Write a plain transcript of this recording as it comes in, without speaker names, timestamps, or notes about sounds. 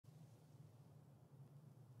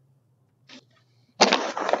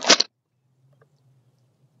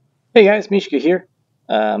Hey guys, Mishka here.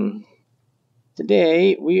 Um,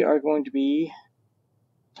 Today we are going to be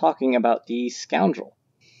talking about the Scoundrel.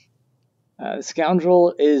 The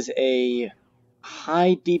Scoundrel is a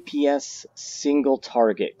high DPS single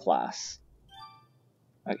target class.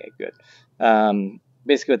 Okay, good.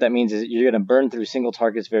 Basically what that means is you're going to burn through single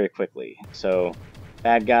targets very quickly. So,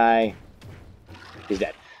 bad guy, he's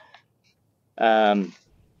dead.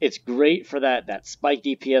 It's great for that spike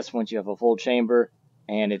DPS once you have a full chamber,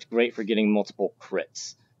 and it's great for getting multiple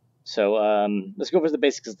crits. So let's go over the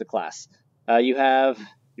basics of the class. You have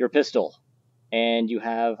your pistol, and you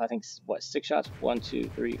have, I think, what, 6 shots? 1, 2,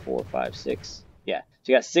 3, 4, 5, 6. Yeah,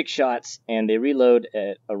 so you got 6 shots, and they reload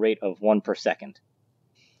at a rate of 1 per second.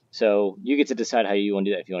 So you get to decide how you want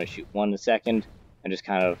to do that. If you want to shoot 1 a second and just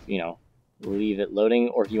kind of, leave it loading,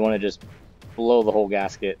 or if you want to just blow the whole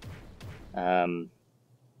gasket.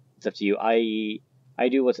 It's up to you. I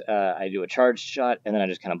do a charged shot, and then I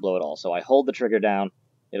just kind of blow it all. So I hold the trigger down.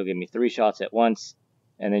 It'll give me 3 shots at once,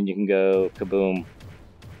 and then you can go kaboom,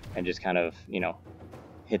 and just kind of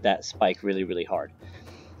hit that spike really, really hard.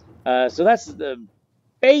 So that's the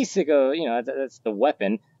basic of that's the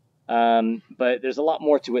weapon. But there's a lot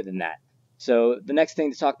more to it than that. So the next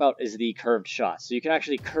thing to talk about is the curved shot. So you can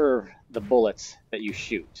actually curve the bullets that you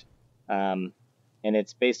shoot. And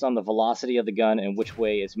it's based on the velocity of the gun and which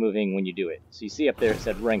way it's moving when you do it. So you see up there it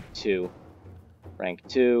said rank 2. Rank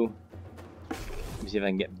 2. Let me see if I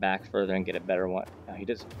can get back further and get a better one. Oh, he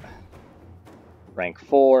does. Rank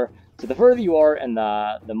 4. So the further you are and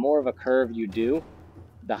the more of a curve you do,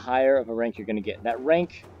 the higher of a rank you're going to get. That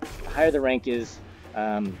rank, the higher the rank is,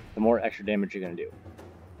 the more extra damage you're going to do.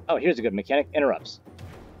 Oh, here's a good mechanic. Interrupts.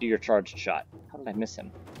 Do your charged shot. How did I miss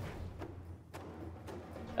him?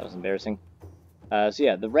 That was embarrassing. So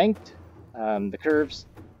yeah, the ranked, the curves,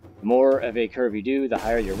 the more of a curve you do, the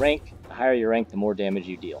higher your rank. The higher your rank, the more damage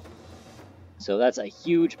you deal. So that's a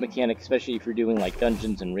huge mechanic, especially if you're doing like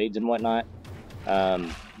dungeons and raids and whatnot.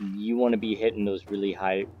 You want to be hitting those really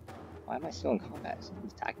high... Why am I still in combat?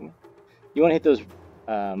 Someone's attacking me. You want to hit those,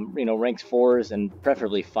 ranks 4s and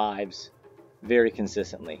preferably 5s very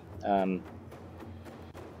consistently. Let me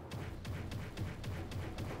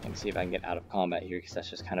see if I can get out of combat here, because that's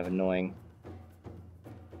just kind of annoying.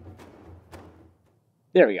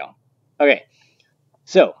 There we go. Okay,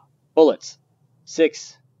 so bullets,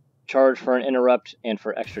 6, charge for an interrupt and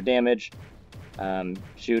for extra damage.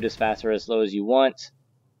 Shoot as fast or as slow as you want.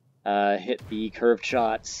 Hit the curved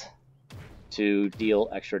shots to deal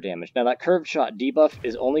extra damage. Now that curved shot debuff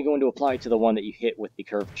is only going to apply to the one that you hit with the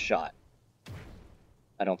curved shot.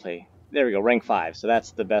 I don't play. There we go, rank 5. So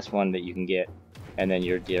that's the best one that you can get, and then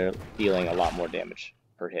you're dealing a lot more damage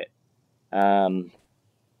per hit.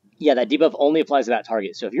 Yeah, that debuff only applies to that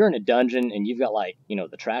target. So if you're in a dungeon and you've got like,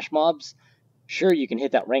 the trash mobs, sure, you can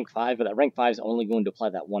hit that rank 5, but that rank 5 is only going to apply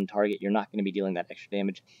to that one target. You're not going to be dealing that extra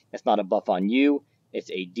damage. It's not a buff on you.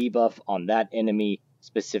 It's a debuff on that enemy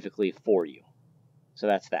specifically for you. So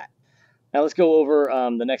that's that. Now let's go over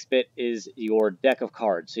the next bit is your deck of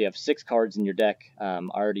cards. So you have 6 cards in your deck. I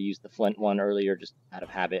already used the Flint one earlier just out of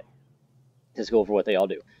habit. Let's go over what they all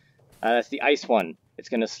do. That's the ice one. It's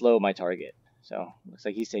going to slow my target. So looks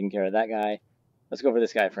like he's taking care of that guy. Let's go over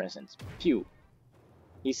this guy, for instance. Pew.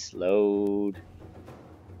 He's slowed.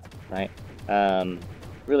 Right?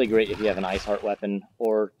 Really great if you have an ice heart weapon,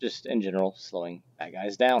 or just in general, slowing bad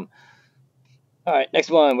guys down. Alright,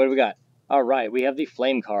 next one. What do we got? Alright, we have the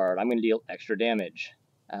flame card. I'm going to deal extra damage.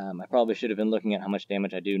 I probably should have been looking at how much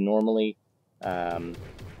damage I do normally. Yeah,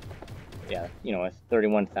 a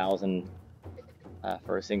 31,000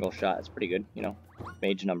 for a single shot. It's pretty good,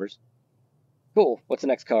 mage numbers. Cool. What's the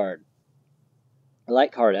next card? A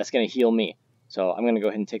light card. That's going to heal me. So I'm going to go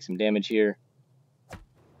ahead and take some damage here.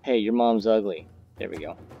 Hey, your mom's ugly. There we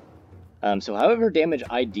go. So however damage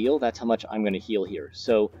I deal, that's how much I'm going to heal here.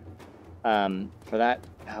 So for that...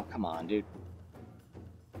 Oh, come on, dude.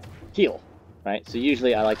 Heal. Right? So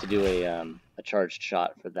usually I like to do a charged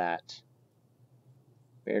shot for that.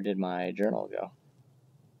 Where did my journal go?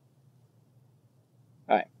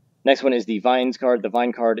 Alright. Next one is the Vines card. The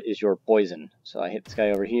Vine card is your poison. So I hit this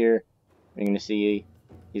guy over here. You're going to see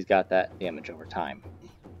he's got that damage over time.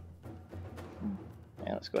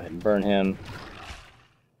 And let's go ahead and burn him.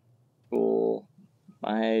 Cool.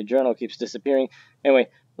 My journal keeps disappearing. Anyway,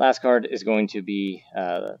 last card is going to be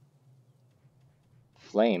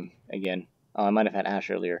Flame again. Oh, I might have had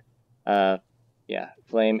Ash earlier. Yeah,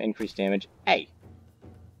 Flame, increased damage. Hey!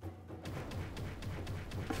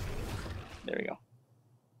 There we go.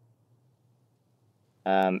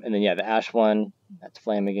 And then, yeah, the Ash one, that's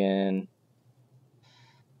Flame again.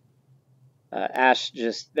 Ash,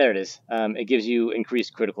 just, there it is. It gives you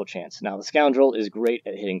increased critical chance. Now, the Scoundrel is great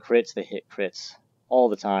at hitting crits. They hit crits all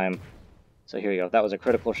the time. So here you go. That was a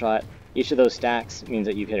critical shot. Each of those stacks means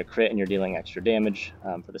that you've hit a crit and you're dealing extra damage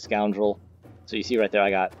for the Scoundrel. So you see right there, I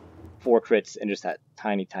got 4 crits in just that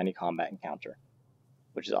tiny, tiny combat encounter,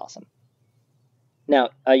 which is awesome. Now,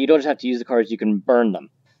 you don't just have to use the cards, you can burn them.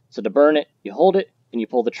 So to burn it, you hold it, and you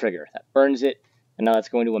pull the trigger. That burns it, and now that's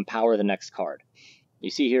going to empower the next card. You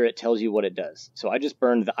see here, it tells you what it does. So I just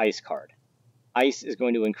burned the Ice card. Ice is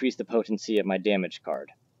going to increase the potency of my damage card.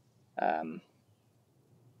 That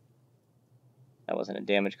wasn't a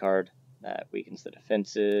damage card. That weakens the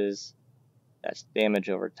defenses. That's damage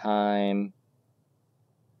over time.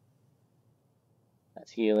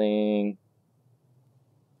 That's healing.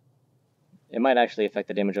 It might actually affect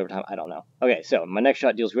the damage over time. I don't know. Okay, so my next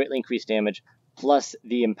shot deals greatly increased damage, plus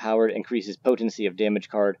the empowered increases potency of damage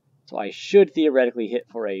card. So I should theoretically hit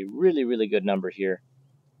for a really, really good number here.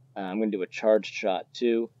 I'm going to do a charged shot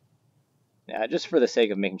too. Just for the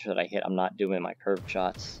sake of making sure that I hit, I'm not doing my curved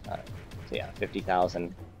shots. So yeah,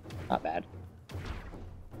 50,000, not bad.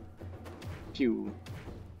 Phew.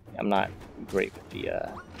 I'm not great with the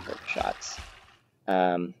curved shots.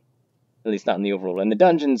 At least not in the overworld. In the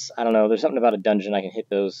dungeons, I don't know, there's something about a dungeon, I can hit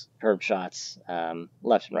those curved shots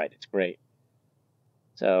left and right. It's great.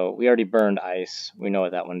 So we already burned Ice. We know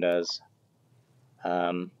what that one does.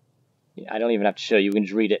 I don't even have to show you. You can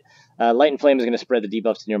just read it. Light and Flame is going to spread the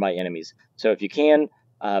debuffs to nearby enemies. So if you can,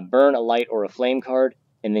 burn a Light or a Flame card,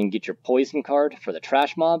 and then get your Poison card for the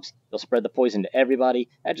trash mobs. You'll spread the poison to everybody.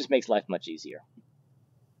 That just makes life much easier.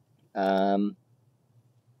 That's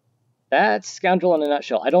Scoundrel in a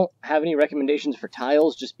nutshell. I don't have any recommendations for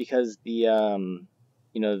tiles, just because the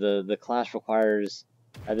the class requires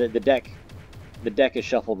the deck is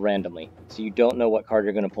shuffled randomly, so you don't know what card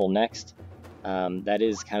you're going to pull next. That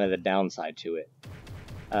is kind of the downside to it.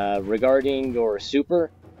 Regarding your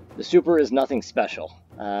super, the super is nothing special,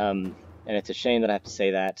 and it's a shame that I have to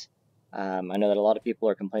say that. I know that a lot of people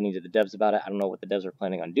are complaining to the devs about it. I don't know what the devs are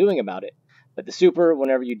planning on doing about it, but the super,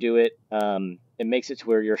 whenever you do it, it makes it to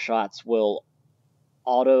where your shots will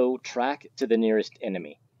auto-track to the nearest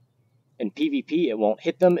enemy. In PvP, it won't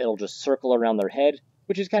hit them, it'll just circle around their head,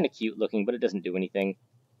 which is kind of cute looking, but it doesn't do anything.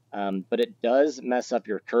 But it does mess up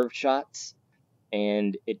your curved shots,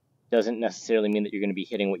 and it doesn't necessarily mean that you're going to be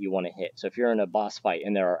hitting what you want to hit. So if you're in a boss fight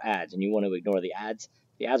and there are ads and you want to ignore the ads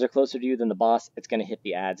are closer to you than the boss, it's going to hit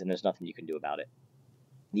the ads and there's nothing you can do about it.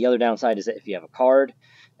 The other downside is that if you have a card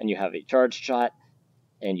and you have a charged shot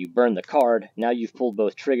and you burn the card, now you've pulled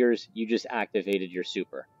both triggers, you just activated your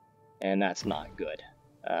super, and that's not good.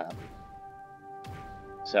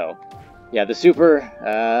 So yeah, the super,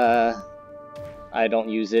 I don't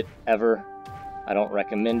use it ever. I don't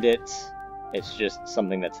recommend it. It's just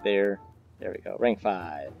something that's there. There we go, rank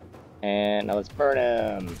 5. And now let's burn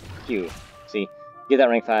him. Q. See, get that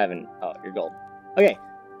rank 5 and, oh, you're gold. Okay,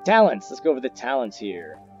 talents. Let's go over the talents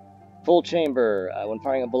here. Full chamber. When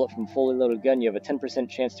firing a bullet from a fully loaded gun, you have a 10%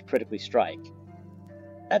 chance to critically strike.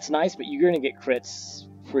 That's nice, but you're going to get crits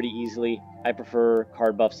pretty easily. I prefer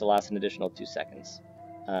card buffs to last an additional 2 seconds.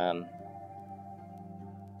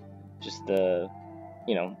 Just the,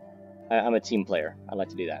 I'm a team player. I like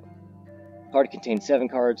to do that. Card contains 7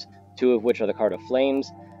 cards, 2 of which are the card of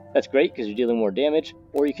flames. That's great because you're dealing more damage,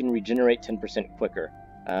 or you can regenerate 10% quicker.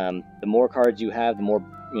 The more cards you have, the more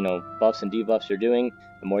buffs and debuffs you're doing,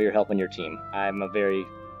 the more you're helping your team. I'm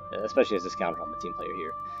especially as a Scoundrel, I'm a team player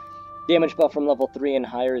here. Damage buff from level 3 and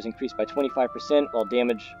higher is increased by 25%, while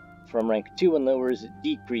damage from rank 2 and lower is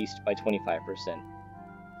decreased by 25%.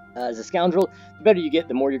 As a Scoundrel, the better you get,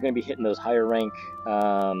 the more you're going to be hitting those higher rank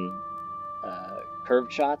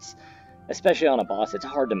curved shots. Especially on a boss, it's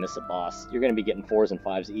hard to miss a boss. You're going to be getting 4s and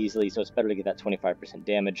 5s easily, so it's better to get that 25%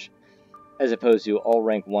 damage, as opposed to all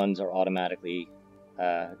rank 1s are automatically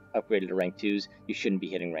upgraded to rank 2s. You shouldn't be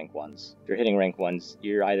hitting rank 1s. If you're hitting rank 1s,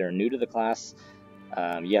 you're either new to the class,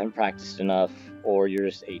 you haven't practiced enough, or you're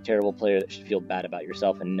just a terrible player that should feel bad about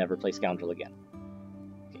yourself and never play Scoundrel again.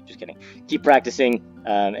 Okay, just kidding. Keep practicing,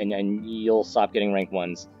 and you'll stop getting rank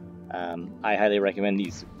 1s. I highly recommend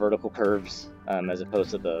these vertical curves, as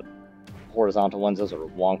opposed to the horizontal ones. Those are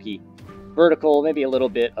wonky. Vertical, maybe a little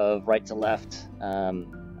bit of right to left.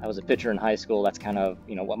 I was a pitcher in high school. That's kind of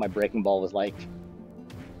what my breaking ball was like.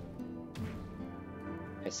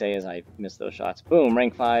 I say as I miss those shots. Boom,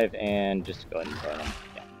 rank 5, and just go ahead and throw them.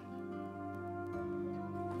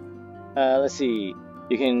 Yeah. Let's see.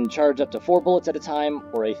 You can charge up to 4 bullets at a time,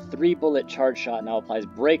 or a 3-bullet charge shot now applies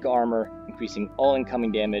break armor, increasing all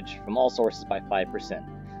incoming damage from all sources by 5%.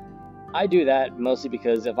 I do that mostly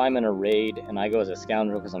because if I'm in a raid and I go as a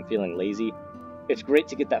Scoundrel because I'm feeling lazy, it's great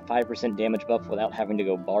to get that 5% damage buff without having to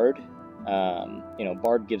go Bard. You know,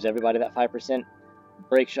 Bard gives everybody that 5%.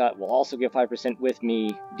 Break Shot will also give 5% with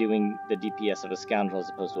me doing the DPS of a Scoundrel as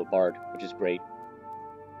opposed to a Bard, which is great.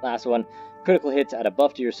 Last one, critical hits add a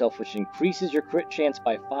buff to yourself which increases your crit chance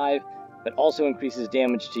by 5, but also increases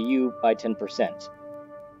damage to you by 10%.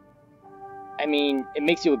 I mean, it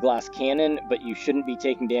makes you a glass cannon, but you shouldn't be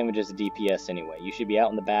taking damage as a DPS anyway. You should be out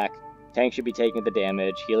in the back, tank should be taking the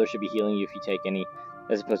damage, healer should be healing you if you take any,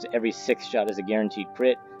 as opposed to every 6 shot is a guaranteed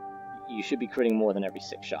crit. You should be critting more than every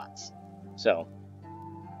 6 shots. So,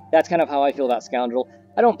 that's kind of how I feel about Scoundrel.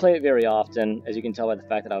 I don't play it very often, as you can tell by the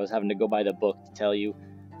fact that I was having to go by the book to tell you.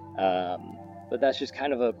 But that's just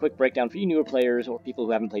kind of a quick breakdown for you newer players or people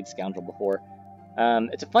who haven't played Scoundrel before.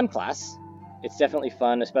 It's a fun class. It's definitely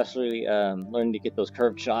fun, especially learning to get those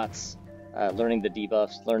curved shots, learning the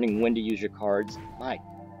debuffs, learning when to use your cards. My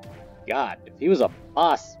god, if he was a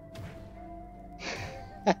boss...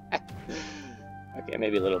 Okay,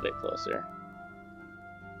 maybe a little bit closer.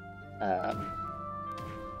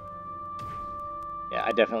 Yeah,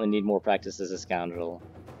 I definitely need more practice as a Scoundrel.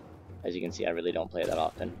 As you can see, I really don't play that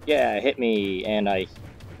often. Yeah, hit me, and I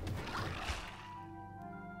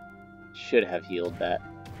should have healed that.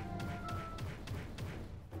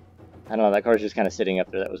 I don't know, that card's just kind of sitting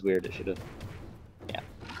up there. That was weird. It should have... Yeah.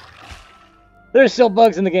 There's still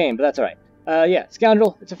bugs in the game, but that's alright. Yeah,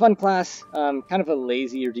 Scoundrel, it's a fun class. Kind of a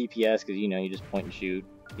lazier DPS, because, you know, you just point and shoot,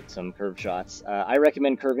 get some curved shots. I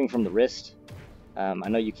recommend curving from the wrist. I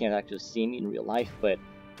know you can't actually see me in real life, but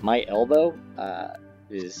my elbow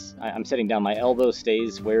I'm setting down, my elbow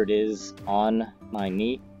stays where it is on my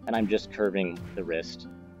knee, and I'm just curving the wrist.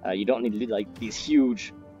 You don't need to do like these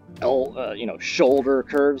huge, you know, shoulder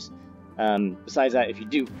curves. Besides that, if you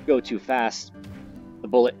do go too fast, the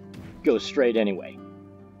bullet goes straight anyway.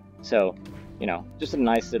 So, you know, just a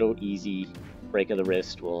nice little easy break of the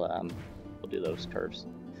wrist will do those curves.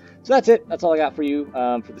 So that's it. That's all I got for you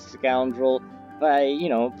for the Scoundrel. If I, you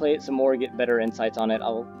know, play it some more, get better insights on it,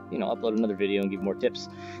 I'll, you know, upload another video and give more tips.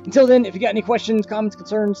 Until then, if you got any questions, comments,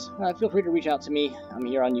 concerns, feel free to reach out to me. I'm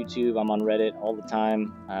here on YouTube, I'm on Reddit all the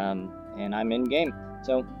time, and I'm in game.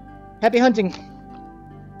 So, happy hunting!